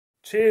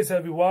Cheers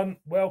everyone,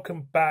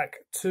 welcome back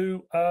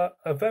to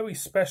a very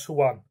special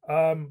one.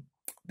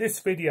 This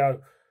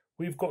video,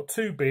 we've got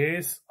two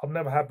beers I've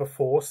never had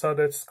before, so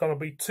there's going to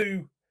be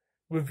two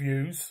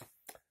reviews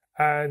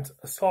and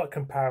a slight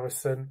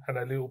comparison and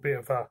a little bit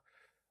of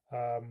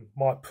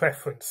my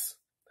preference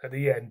at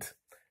the end,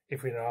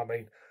 if you know what I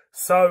mean.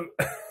 So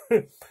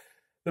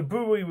the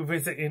brewery we're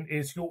visiting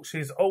is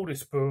Yorkshire's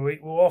oldest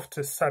brewery. We're off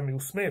to Samuel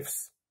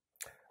Smith's.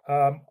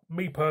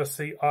 Me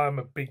personally, I'm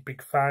a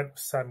big fan of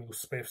Samuel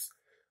Smith's.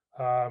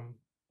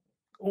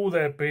 All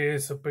their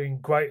beers have been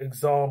great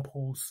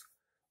examples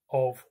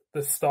of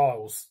the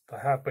styles they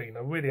have been. They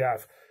really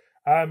have.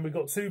 And we've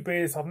got two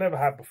beers I've never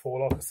had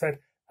before, like I said.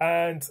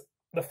 And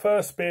the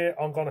first beer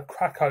I'm going to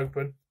crack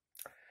open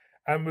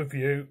and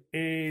review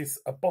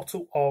is a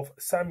bottle of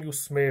Samuel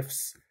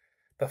Smith's,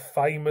 the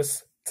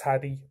famous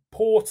Taddy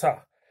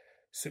Porter.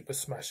 Super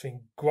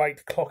smashing,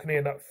 great, clocking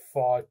in at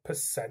 5%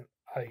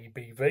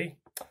 ABV.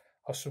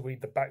 I shall read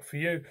the back for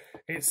you.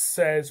 It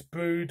says,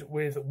 brewed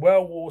with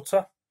well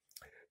water.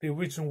 The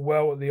original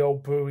well at the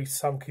old brewery,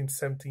 sunk in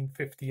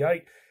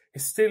 1758,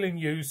 is still in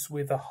use,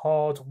 with the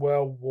hard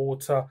well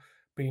water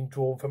being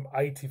drawn from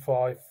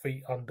 85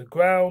 feet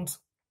underground.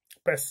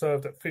 Best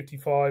served at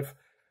 55,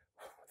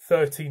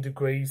 13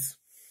 degrees.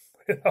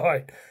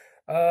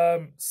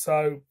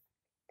 So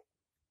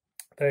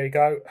there you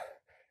go.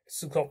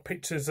 It's got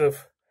pictures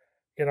of,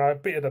 a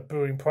bit of the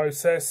brewing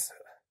process.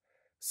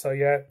 So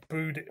yeah,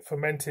 brewed,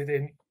 fermented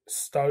in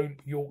stone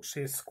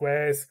Yorkshire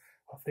squares.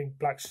 I think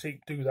Black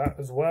Sheep do that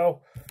as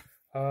well.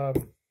 I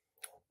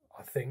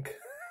think.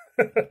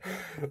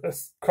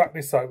 Let's crack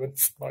this open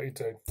like you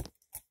do.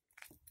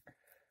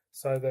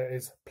 So there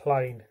is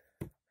plain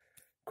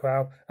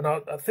crown. And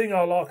a thing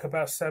I like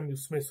about Samuel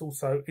Smith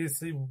also is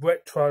the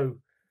retro,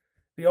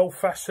 the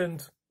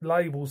old-fashioned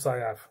labels they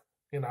have.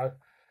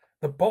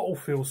 The bottle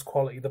feels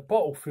quality. The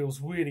bottle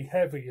feels really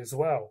heavy as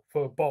well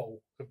for a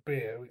bottle of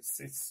beer. It's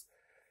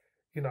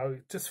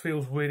it just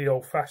feels really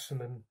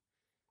old-fashioned and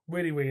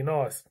really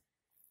nice.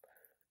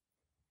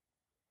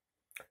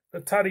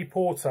 The Taddy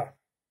Porter,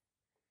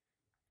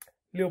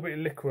 a little bit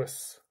of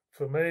licorice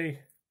for me.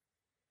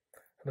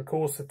 And of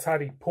course the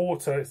Taddy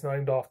Porter is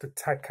named after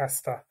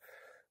Tadcaster,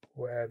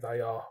 where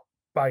they are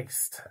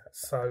based.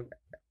 So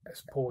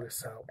let's pour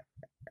this out.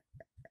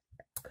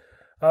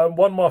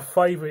 One of my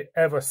favourite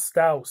ever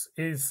stouts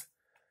is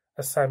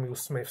a Samuel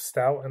Smith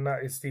stout, and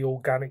that is the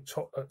organic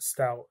chocolate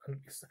stout.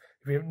 And if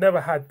you've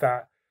never had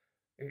that,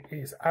 it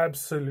is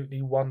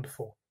absolutely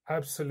wonderful.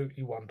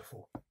 Absolutely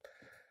wonderful.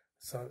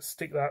 So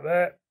stick that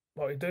there,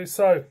 like you do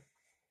so.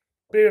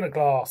 Beer in a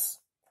glass.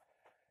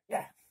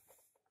 Yeah.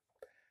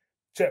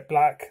 Jet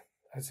black,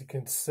 as you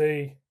can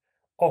see.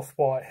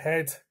 Off-white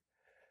head.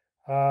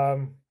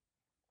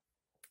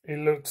 It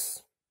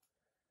looks,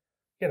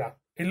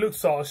 it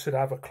looks like I should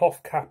have a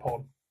cloth cap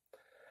on.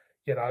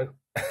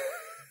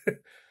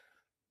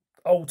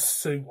 Old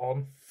suit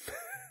on.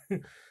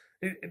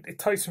 It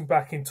takes me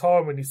back in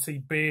time when you see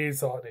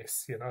beers like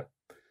this,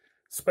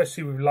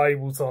 especially with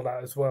labels like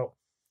that as well.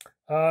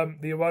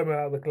 The aroma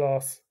out of the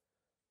glass.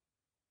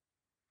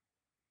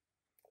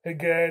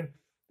 Again,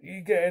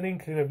 you get an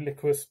inkling of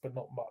licorice, but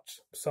not much.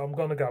 So I'm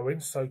going to go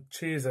in. So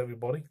cheers,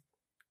 everybody.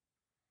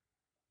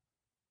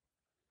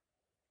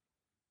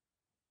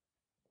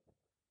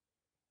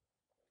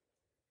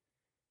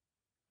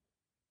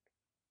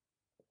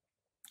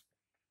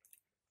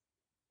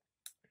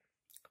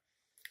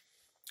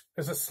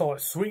 There's a slight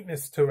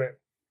sweetness to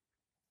it.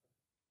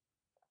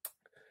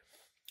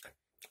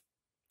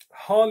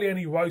 Hardly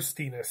any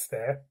roastiness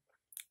there.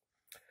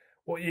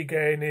 What you're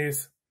getting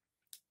is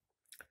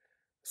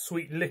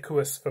sweet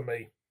licorice for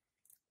me,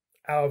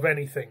 out of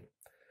anything.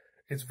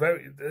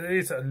 There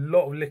is a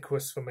lot of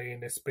licorice for me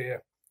in this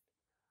beer.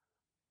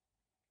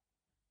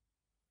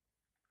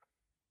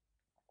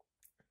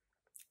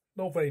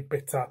 Not very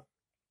bitter,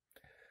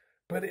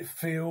 but it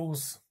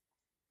feels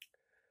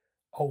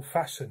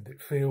old-fashioned.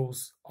 It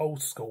feels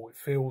old school. It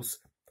feels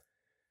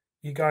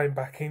you're going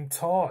back in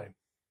time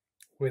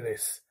with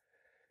this.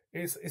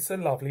 It's a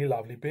lovely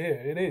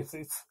beer. It is.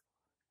 It's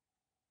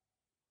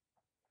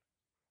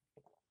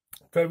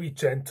very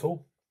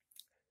gentle,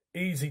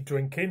 easy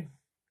drinking.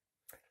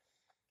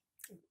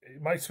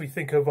 It makes me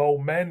think of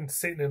old men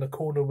sitting in a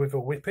corner with a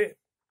whippet,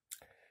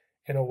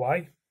 in a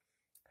way.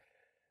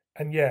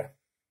 And yeah,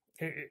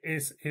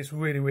 it's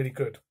really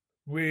good.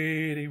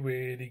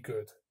 Really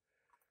good.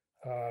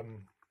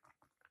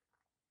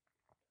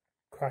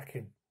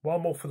 Cracking.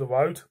 One more for the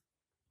road,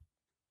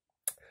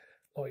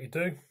 like you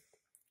do.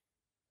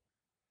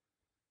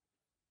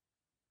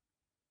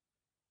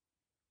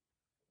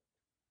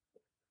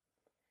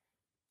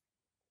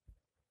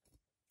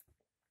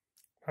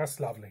 That's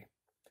lovely.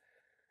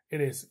 It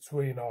is. It's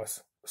really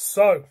nice.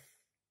 So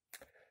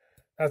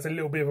that's a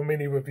little bit of a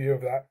mini review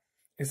of that.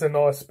 It's a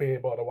nice beer,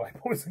 by the way,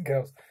 boys and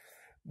girls.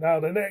 Now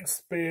the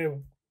next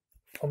beer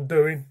I'm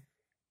doing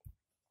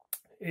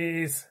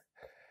is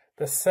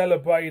the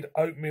Celebrate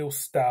Oatmeal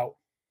Stout.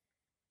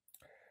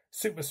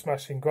 Super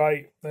smashing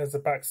great. There's the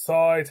back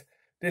side.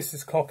 This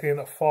is clocking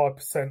at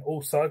 5%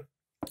 also.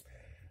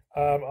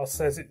 I'll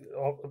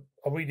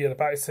read you the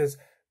back. It says,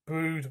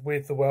 brewed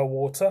with the well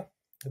water.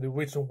 The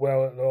original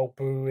well at the old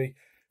brewery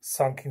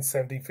sunk in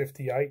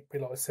 1758. A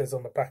bit like it says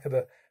on the back of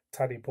the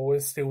Taddy boy,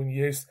 is still in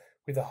use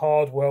with the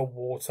hard well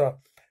water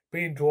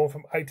being drawn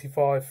from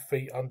 85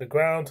 feet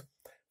underground,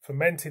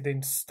 fermented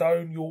in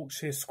stone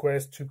Yorkshire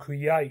squares to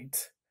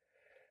create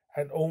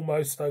an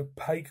almost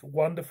opaque,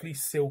 wonderfully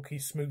silky,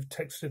 smooth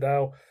textured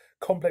ale,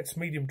 complex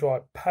medium dry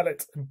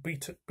palate and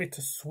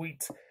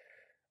bitter-sweet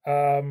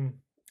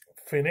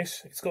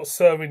finish. It's got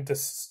serving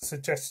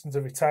suggestions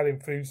of Italian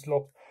foods,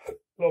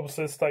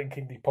 lobster, steak and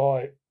kidney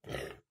pie,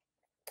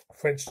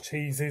 French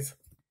cheeses.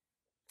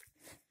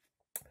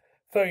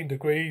 13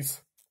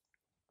 degrees,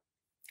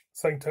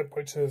 same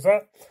temperature as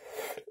that,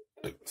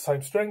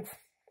 same strength.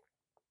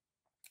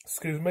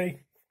 Excuse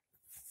me,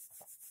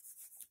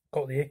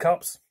 got the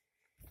hiccups.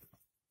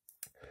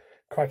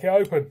 Crack it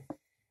open.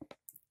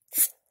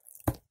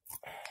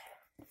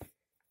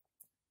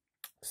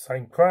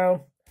 Same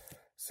crown.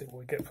 See what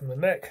we get from the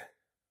neck.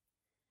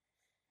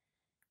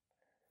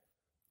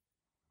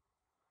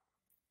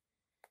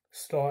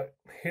 Slight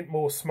hint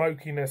more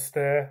smokiness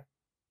there.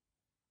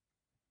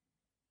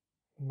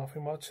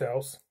 Nothing much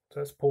else. So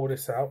let's pour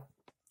this out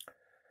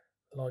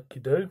like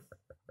you do.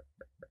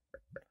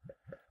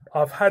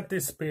 I've had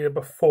this beer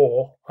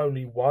before,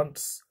 only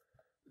once,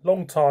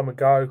 long time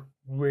ago.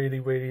 Really,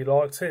 really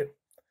liked it.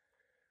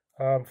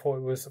 Thought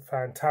it was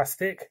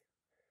fantastic.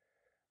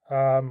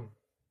 Like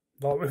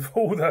with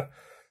all the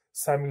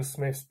Samuel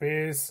Smith's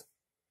beers,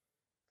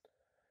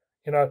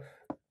 you know,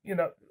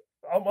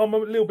 I'm a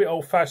little bit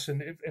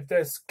old-fashioned. If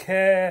there's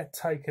care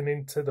taken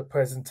into the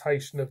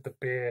presentation of the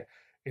beer,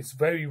 it's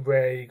very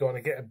rare you're going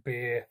to get a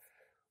beer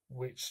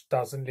which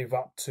doesn't live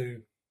up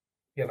to,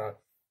 the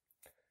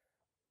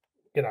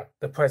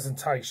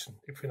presentation,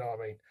 if you know what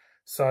I mean.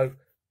 So,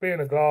 beer in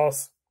a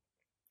glass,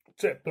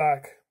 jet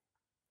black,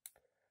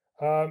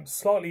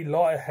 slightly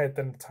lighter head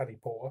than the Taddy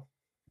Porter.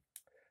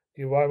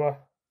 The aroma,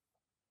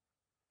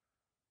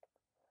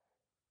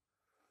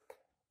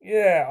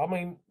 yeah, I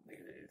mean,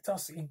 it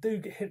does. You do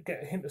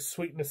get a hint of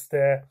sweetness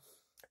there,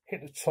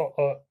 hint of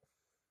chocolate.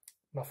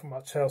 Nothing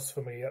much else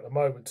for me at the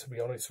moment, to be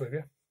honest with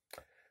you.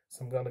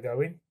 So I'm going to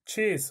go in.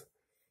 Cheers.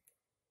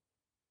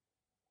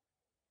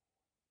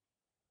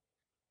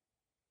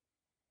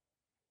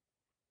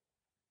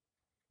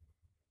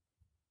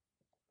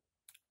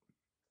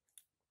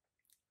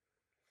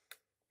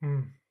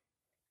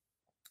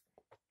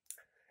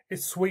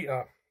 It's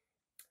sweeter,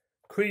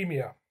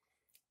 creamier.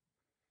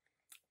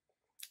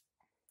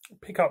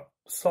 Pick up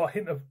a slight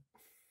hint of,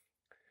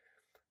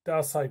 dare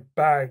I say,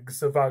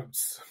 bags of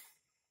oats.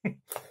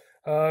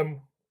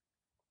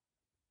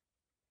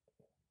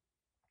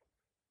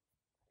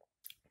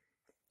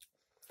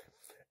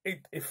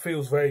 It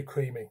feels very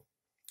creamy.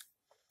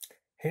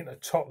 Hint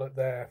of chocolate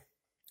there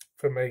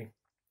for me.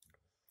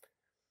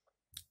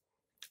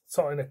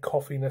 Something of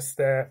coffeeness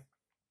there.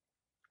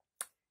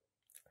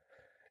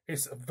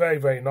 It's very,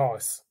 very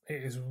nice.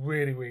 It is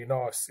really, really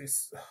nice.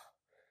 It's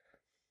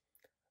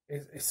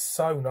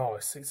so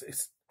nice.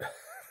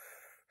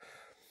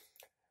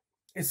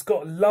 It's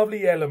got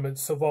lovely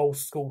elements of old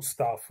school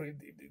stuff.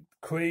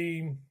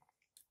 Cream,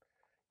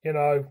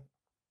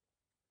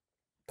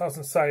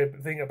 doesn't say a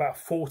thing about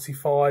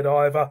fortified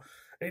either.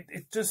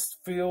 It just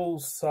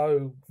feels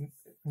so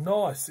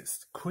nice.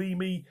 It's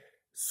creamy,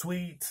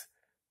 sweet,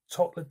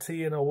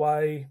 chocolatey in a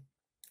way.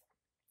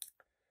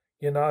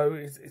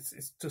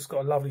 It's just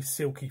got a lovely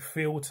silky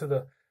feel to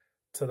the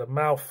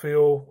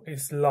mouthfeel.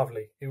 It's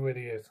lovely. It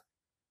really is.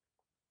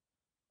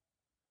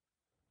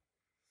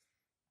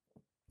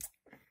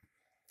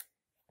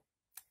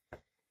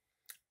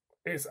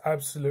 It's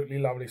absolutely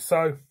lovely.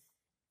 So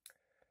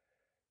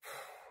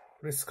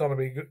this is gonna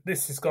be good.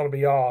 This is gonna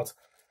be hard.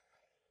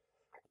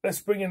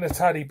 Let's bring in the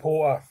Taddy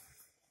Porter.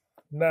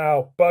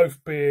 Now,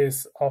 both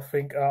beers I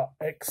think are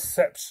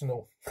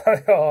exceptional.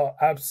 They are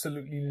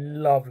absolutely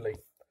lovely.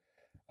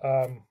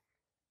 Let's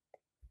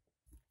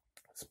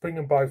bring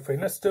them both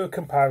in. Let's do a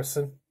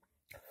comparison.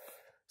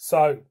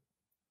 So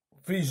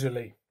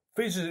visually,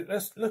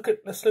 let's look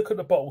at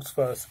the bottles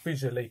first.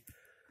 Visually,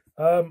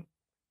 you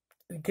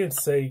can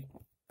see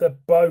they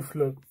both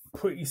look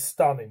pretty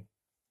stunning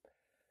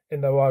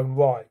in their own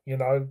right.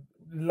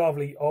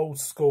 Lovely old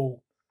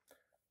school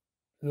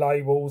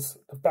labels.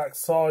 The back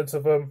sides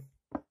of them,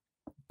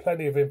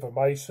 plenty of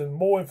information.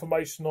 More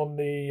information on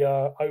the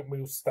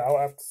Oatmeal Stout,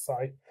 I have to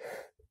say.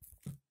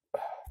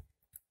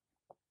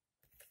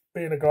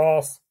 Being a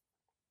glass,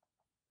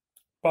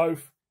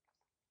 both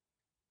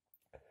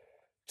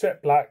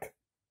jet black,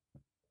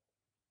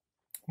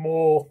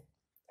 more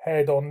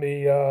head on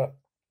the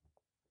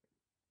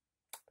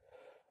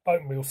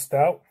Oatmeal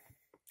Stout.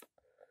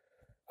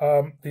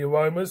 The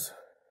aromas,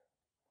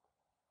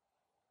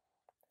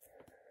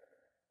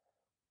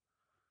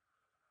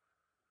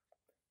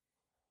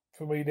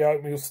 for me, the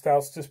Oatmeal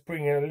Stout's just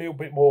bringing a little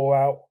bit more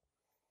out,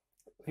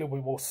 a little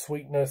bit more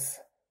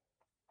sweetness.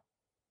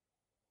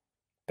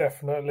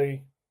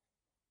 Definitely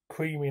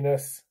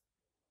creaminess.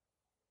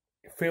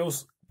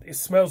 It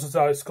smells as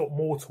though it's got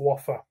more to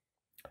offer.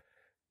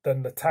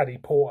 than the Taddy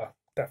Porter,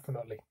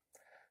 definitely.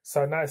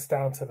 So now it's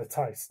down to the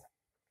taste.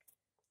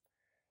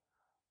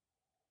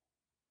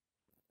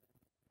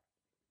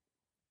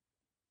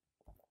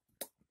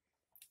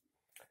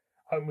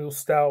 Oatmeal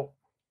Stout,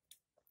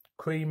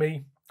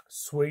 creamy,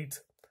 sweet,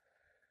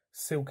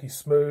 silky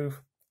smooth,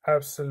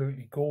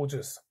 absolutely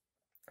gorgeous.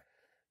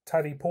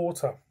 Taddy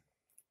Porter.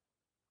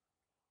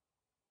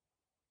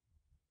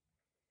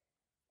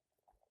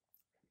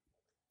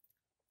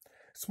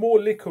 It's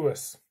more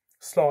licorice,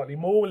 slightly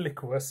more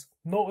licorice,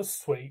 not as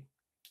sweet.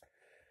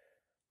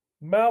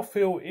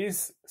 Mouthfeel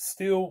is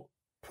still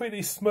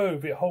pretty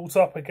smooth. It holds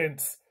up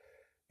against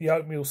the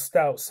Oatmeal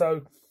Stout.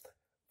 So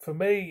for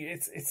me,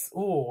 it's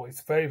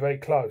very, very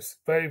close.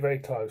 Very, very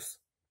close.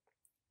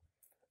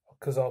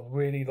 Because I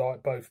really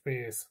like both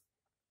beers.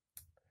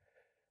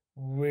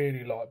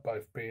 Really like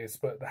both beers.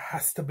 But there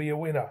has to be a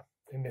winner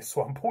in this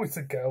one, boys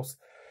and girls.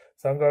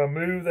 So I'm going to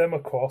move them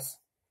across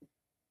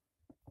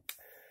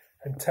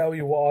and tell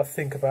you what I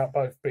think about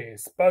both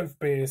beers. Both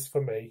beers,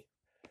 for me,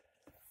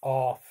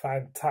 are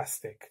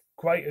fantastic.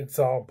 Great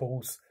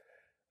examples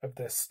of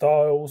their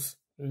styles.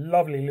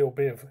 Lovely little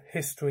bit of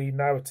history,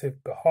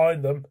 narrative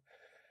behind them.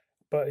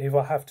 But if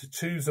I have to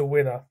choose a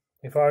winner,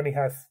 if I only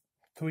have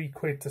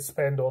 £3 to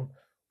spend on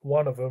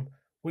one of them,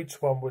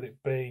 which one would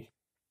it be?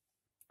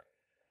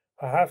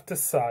 I have to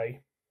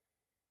say,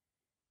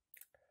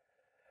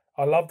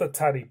 I love the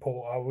Taddy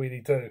Porter, I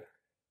really do.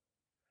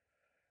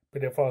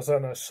 But if I was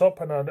in a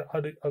shop and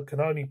I can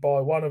only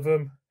buy one of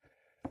them,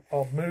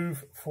 I'll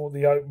move for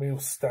the Oatmeal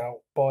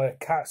Stout by a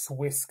cat's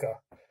whisker.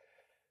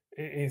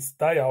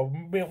 They are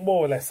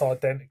more or less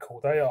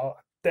identical. They are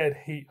a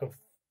dead heat of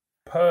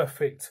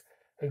perfect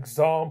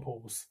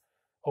examples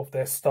of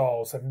their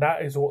styles, and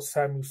that is what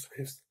Samuel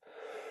Smith's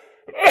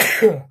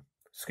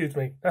excuse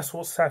me, that's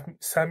what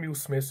Samuel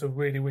Smiths are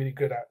really, really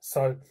good at.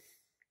 So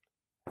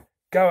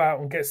go out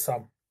and get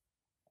some.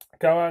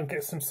 Go out and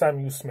get some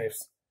Samuel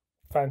Smiths.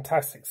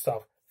 Fantastic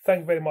stuff.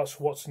 Thank you very much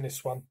for watching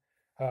this one.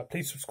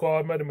 Please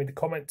subscribe, leave me the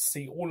comments.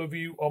 See all of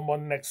you on my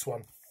next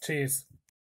one. Cheers.